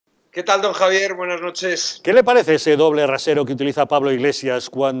¿Qué tal, don Javier? Buenas noches. ¿Qué le parece ese doble rasero que utiliza Pablo Iglesias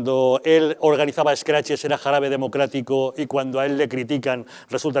cuando él organizaba escraches, era jarabe democrático, y cuando a él le critican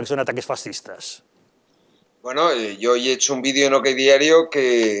resulta que son ataques fascistas? Bueno, yo hoy he hecho un vídeo en OK Diario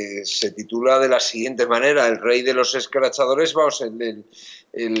que se titula de la siguiente manera: el rey de los escrachadores, vamos,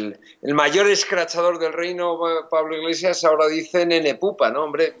 el mayor escrachador del reino, Pablo Iglesias, ahora dice nene pupa, ¿no?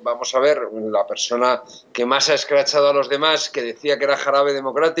 Hombre, vamos a ver, la persona que más ha escrachado a los demás, que decía que era jarabe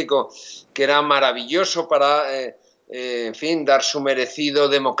democrático, que era maravilloso para... en fin, dar su merecido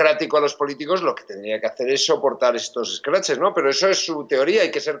democrático a los políticos, lo que tendría que hacer es soportar estos escraches, ¿no? Pero eso es su teoría,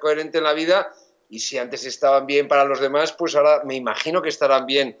 hay que ser coherente en la vida, y si antes estaban bien para los demás, pues ahora me imagino que estarán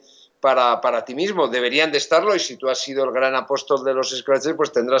bien para ti mismo. Deberían de estarlo, y si tú has sido el gran apóstol de los scratches,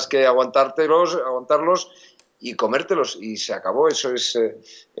 pues tendrás que aguantarlos y comértelos, y se acabó. Esa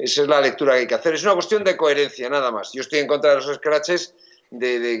es la lectura que hay que hacer. Es una cuestión de coherencia, nada más. Yo estoy en contra de los scratches,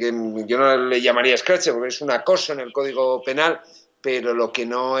 que yo no le llamaría scratch porque es un acoso en el Código Penal, pero lo que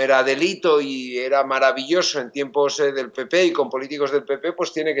no era delito y era maravilloso en tiempos del PP y con políticos del PP,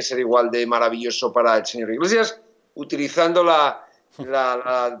 pues tiene que ser igual de maravilloso para el señor Iglesias, utilizando la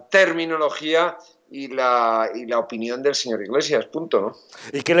terminología y la opinión del señor Iglesias, punto, ¿no?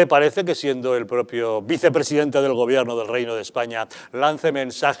 ¿Y qué le parece que, siendo el propio vicepresidente del Gobierno del Reino de España, lance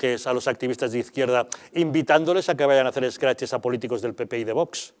mensajes a los activistas de izquierda invitándoles a que vayan a hacer escraches a políticos del PP y de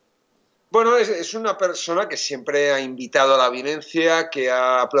Vox? Bueno, es una persona que siempre ha invitado a la violencia, que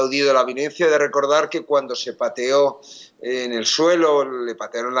ha aplaudido la violencia. De recordar que cuando se pateó en el suelo, le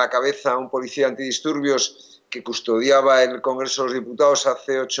patearon la cabeza a un policía antidisturbios que custodiaba el Congreso de los Diputados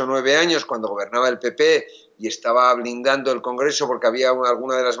hace 8 o 9 años, cuando gobernaba el PP y estaba blindando el Congreso porque había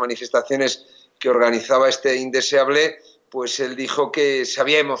alguna de las manifestaciones que organizaba este indeseable, pues él dijo que se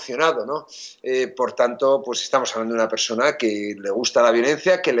había emocionado, ¿no? Por tanto, pues estamos hablando de una persona que le gusta la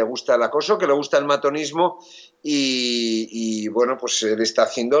violencia, que le gusta el acoso, que le gusta el matonismo, y bueno, pues él está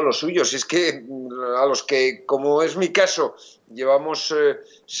haciendo lo suyo. Si es que a los que, como es mi caso, llevamos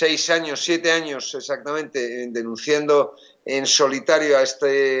 6 años, 7 años exactamente, denunciando en solitario a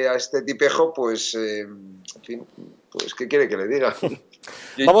este tipejo, pues, en fin, pues ¿qué quiere que le diga?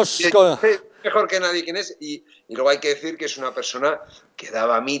 Vamos con... Mejor que nadie quién es, y luego hay que decir que es una persona que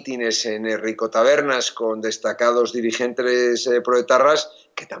daba mítines en ricotavernas con destacados dirigentes proetarras,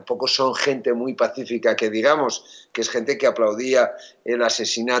 que tampoco son gente muy pacífica, que digamos, que es gente que aplaudía el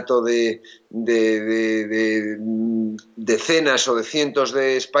asesinato de decenas o de cientos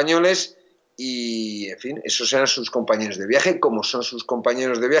de españoles. Y, en fin, esos eran sus compañeros de viaje, como son sus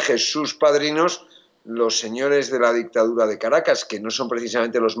compañeros de viaje, sus padrinos, los señores de la dictadura de Caracas, que no son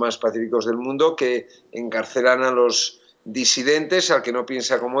precisamente los más pacíficos del mundo, que encarcelan a los disidentes, al que no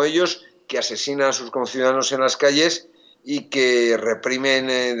piensa como ellos, que asesinan a sus conciudadanos en las calles y que reprimen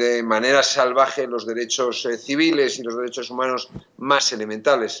de manera salvaje los derechos civiles y los derechos humanos más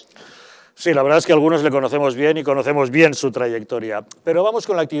elementales. Sí, la verdad es que algunos le conocemos bien y conocemos bien su trayectoria. Pero vamos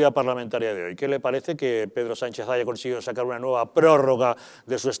con la actividad parlamentaria de hoy. ¿Qué le parece que Pedro Sánchez haya conseguido sacar una nueva prórroga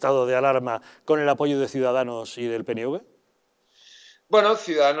de su estado de alarma con el apoyo de Ciudadanos y del PNV? Bueno,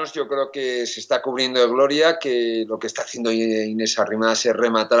 Ciudadanos yo creo que se está cubriendo de gloria, que lo que está haciendo Inés Arrimadas es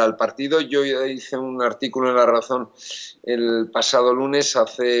rematar al partido. Yo hice un artículo en La Razón el pasado lunes,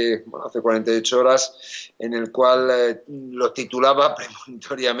 hace 48 horas, en el cual lo titulaba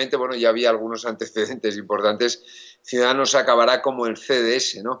premonitoriamente, bueno, ya había algunos antecedentes importantes: Ciudadanos acabará como el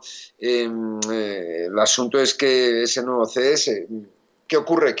CDS, ¿no? El asunto es que ese nuevo CDS... ¿Qué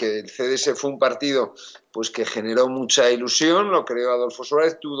ocurre? Que el CDS fue un partido pues, que generó mucha ilusión, lo creó Adolfo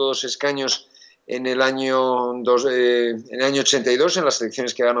Suárez, tuvo 2 escaños en el año 82, en las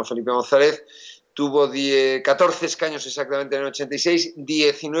elecciones que ganó Felipe González, tuvo 14 escaños exactamente en el 86,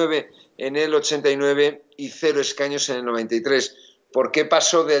 19 en el 89 y 0 escaños en el 93. ¿Por qué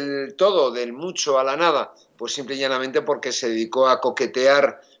pasó del todo, del mucho a la nada? Pues simple y llanamente porque se dedicó a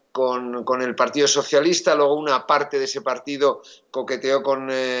coquetear con el Partido Socialista. Luego una parte de ese partido coqueteó con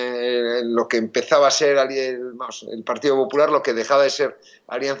lo que empezaba a ser el Partido Popular, lo que dejaba de ser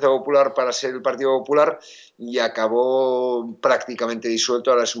Alianza Popular para ser el Partido Popular, y acabó prácticamente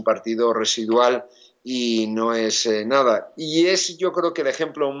disuelto. Ahora es un partido residual y no es nada. Y es, yo creo, que el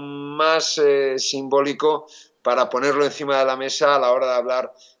ejemplo más simbólico para ponerlo encima de la mesa a la hora de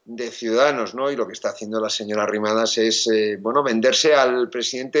hablar de Ciudadanos, ¿no? Y lo que está haciendo la señora Arrimadas es venderse al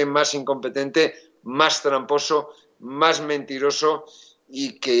presidente más incompetente, más tramposo, más mentiroso,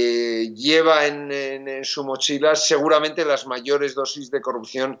 y que lleva en su mochila seguramente las mayores dosis de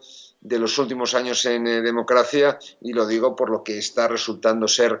corrupción de los últimos años en democracia, y lo digo por lo que está resultando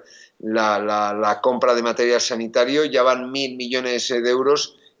ser la compra de material sanitario. Ya van 1.000 millones de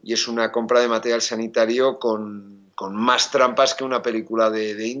euros y es una compra de material sanitario con más trampas que una película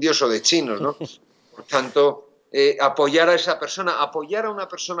de indios o de chinos, ¿no? Por tanto, apoyar a esa persona, apoyar a una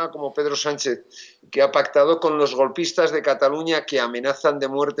persona como Pedro Sánchez, que ha pactado con los golpistas de Cataluña que amenazan de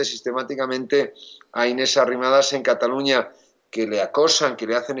muerte sistemáticamente a Inés Arrimadas en Cataluña, que le acosan, que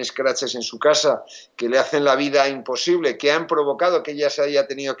le hacen escraches en su casa, que le hacen la vida imposible, que han provocado que ella se haya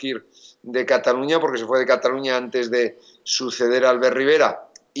tenido que ir de Cataluña, porque se fue de Cataluña antes de suceder a Albert Rivera,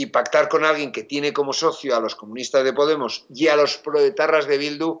 y pactar con alguien que tiene como socio a los comunistas de Podemos y a los proetarras de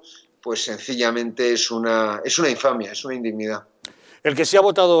Bildu, pues sencillamente es una infamia, es una indignidad. El que se ha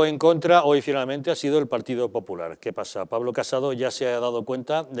votado en contra hoy finalmente ha sido el Partido Popular. ¿Qué pasa? Pablo Casado ya se ha dado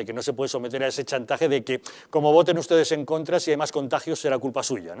cuenta de que no se puede someter a ese chantaje de que, como voten ustedes en contra, si hay más contagios será culpa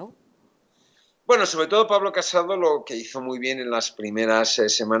suya, ¿no? Bueno, sobre todo Pablo Casado lo que hizo muy bien en las primeras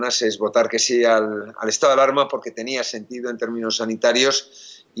semanas es votar que sí al estado de alarma, porque tenía sentido en términos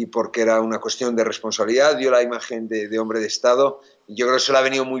sanitarios y porque era una cuestión de responsabilidad, dio la imagen de hombre de Estado, y yo creo que eso le ha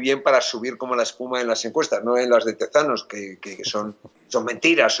venido muy bien para subir como la espuma en las encuestas, no en las de Tezanos, que son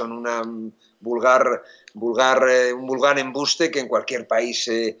mentiras, son un vulgar embuste que en cualquier país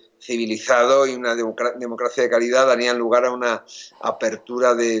civilizado y una democracia de calidad darían lugar a una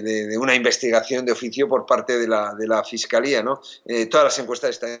apertura de una investigación de oficio por parte de la Fiscalía, ¿no? Todas las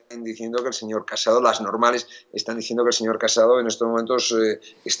encuestas están diciendo que el señor Casado, las normales, están diciendo que el señor Casado en estos momentos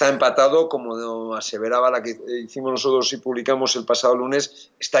está empatado, como aseveraba la que hicimos nosotros y publicamos el pasado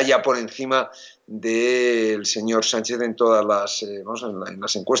lunes, está ya por encima del señor Sánchez en todas en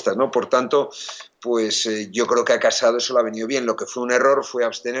las encuestas, ¿no? Por tanto, pues yo creo que a Casado eso le ha venido bien. Lo que fue un error fue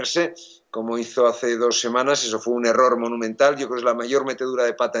abstenerse, como hizo hace 2 semanas. Eso fue un error monumental. Yo creo que es la mayor metedura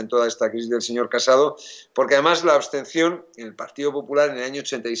de pata en toda esta crisis del señor Casado, porque además la abstención en el Partido Popular en el año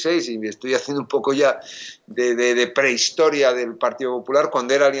 86, y estoy haciendo un poco ya de prehistoria del Partido Popular,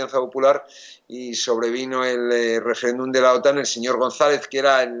 cuando era Alianza Popular y sobrevino el referéndum de la OTAN, el señor González, que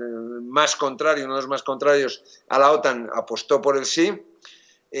era el más contrario, uno de los más contrarios a la OTAN, apostó por el sí.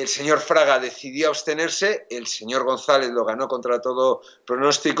 El señor Fraga decidió abstenerse, el señor González lo ganó contra todo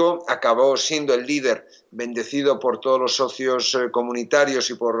pronóstico, acabó siendo el líder, bendecido por todos los socios comunitarios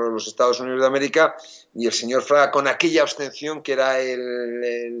y por los Estados Unidos de América, y el señor Fraga, con aquella abstención que era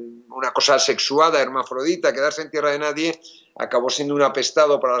una cosa sexuada, hermafrodita, quedarse en tierra de nadie, acabó siendo un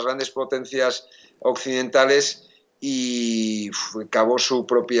apestado para las grandes potencias occidentales y cavó su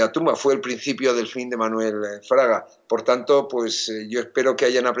propia tumba. Fue el principio del fin de Manuel Fraga. Por tanto, pues yo espero que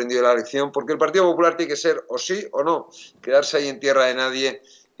hayan aprendido la lección, porque el Partido Popular tiene que ser o sí o no. Quedarse ahí en tierra de nadie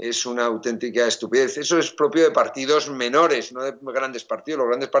es una auténtica estupidez. Eso es propio de partidos menores, no de grandes partidos. Los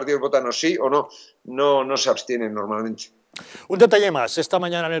grandes partidos votan o sí o no, no se abstienen normalmente. Un detalle más. Esta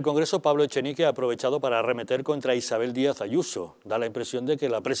mañana en el Congreso Pablo Echenique ha aprovechado para arremeter contra Isabel Díaz Ayuso. Da la impresión de que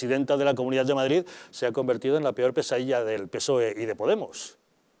la presidenta de la Comunidad de Madrid se ha convertido en la peor pesadilla del PSOE y de Podemos.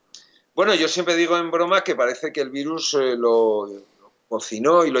 Bueno, yo siempre digo en broma que parece que el virus lo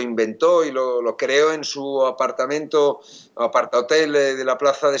cocinó y lo inventó y lo creó en su apartahotel de la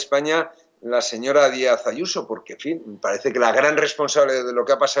Plaza de España la señora Díaz Ayuso, porque, en fin, parece que la gran responsable de lo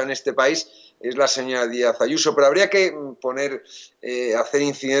que ha pasado en este país es la señora Díaz Ayuso, pero habría que hacer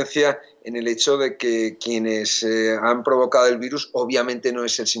incidencia en el hecho de que quienes han provocado el virus obviamente no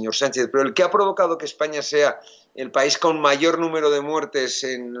es el señor Sánchez, pero el que ha provocado que España sea el país con mayor número de muertes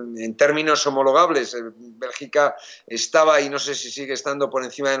en términos homologables. Bélgica estaba, y no sé si sigue estando, por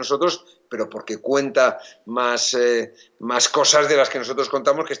encima de nosotros, pero porque cuenta más cosas de las que nosotros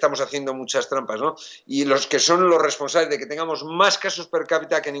contamos, que estamos haciendo muchas trampas, ¿no? Y los que son los responsables de que tengamos más casos per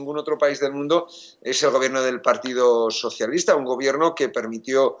cápita que ningún otro país del mundo es el gobierno del Partido Socialista, un gobierno que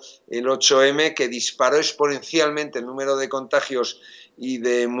permitió el 8M, que disparó exponencialmente el número de contagios y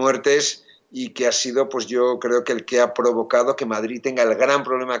de muertes, y que ha sido, pues yo creo que el que ha provocado que Madrid tenga el gran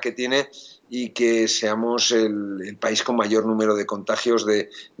problema que tiene y que seamos el país con mayor número de contagios de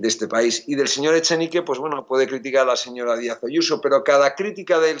este país. Y del señor Echenique, pues bueno, puede criticar a la señora Díaz Ayuso, pero cada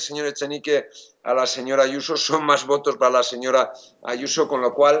crítica del señor Echenique a la señora Ayuso son más votos para la señora Ayuso, con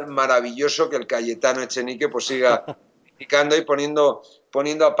lo cual maravilloso que el Cayetano Echenique pues siga criticando y poniendo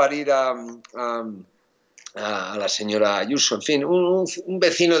a parir a la señora Ayuso. En fin, un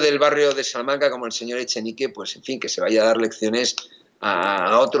vecino del barrio de Salamanca como el señor Echenique, pues en fin, que se vaya a dar lecciones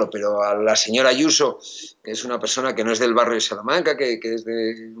a otro, pero a la señora Ayuso, que es una persona que no es del barrio de Salamanca, que es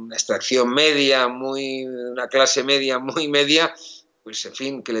de una extracción media, una clase media, muy media, pues en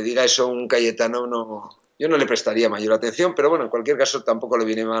fin, que le diga eso a un cayetano, yo no le prestaría mayor atención, pero bueno, en cualquier caso tampoco le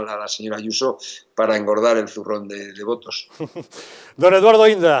viene mal a la señora Ayuso para engordar el zurrón de votos. Don Eduardo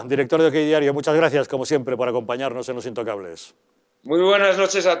Inda, director de OK Diario, muchas gracias, como siempre, por acompañarnos en Los Intocables. Muy buenas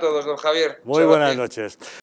noches a todos, don Javier. Muy buenas noches.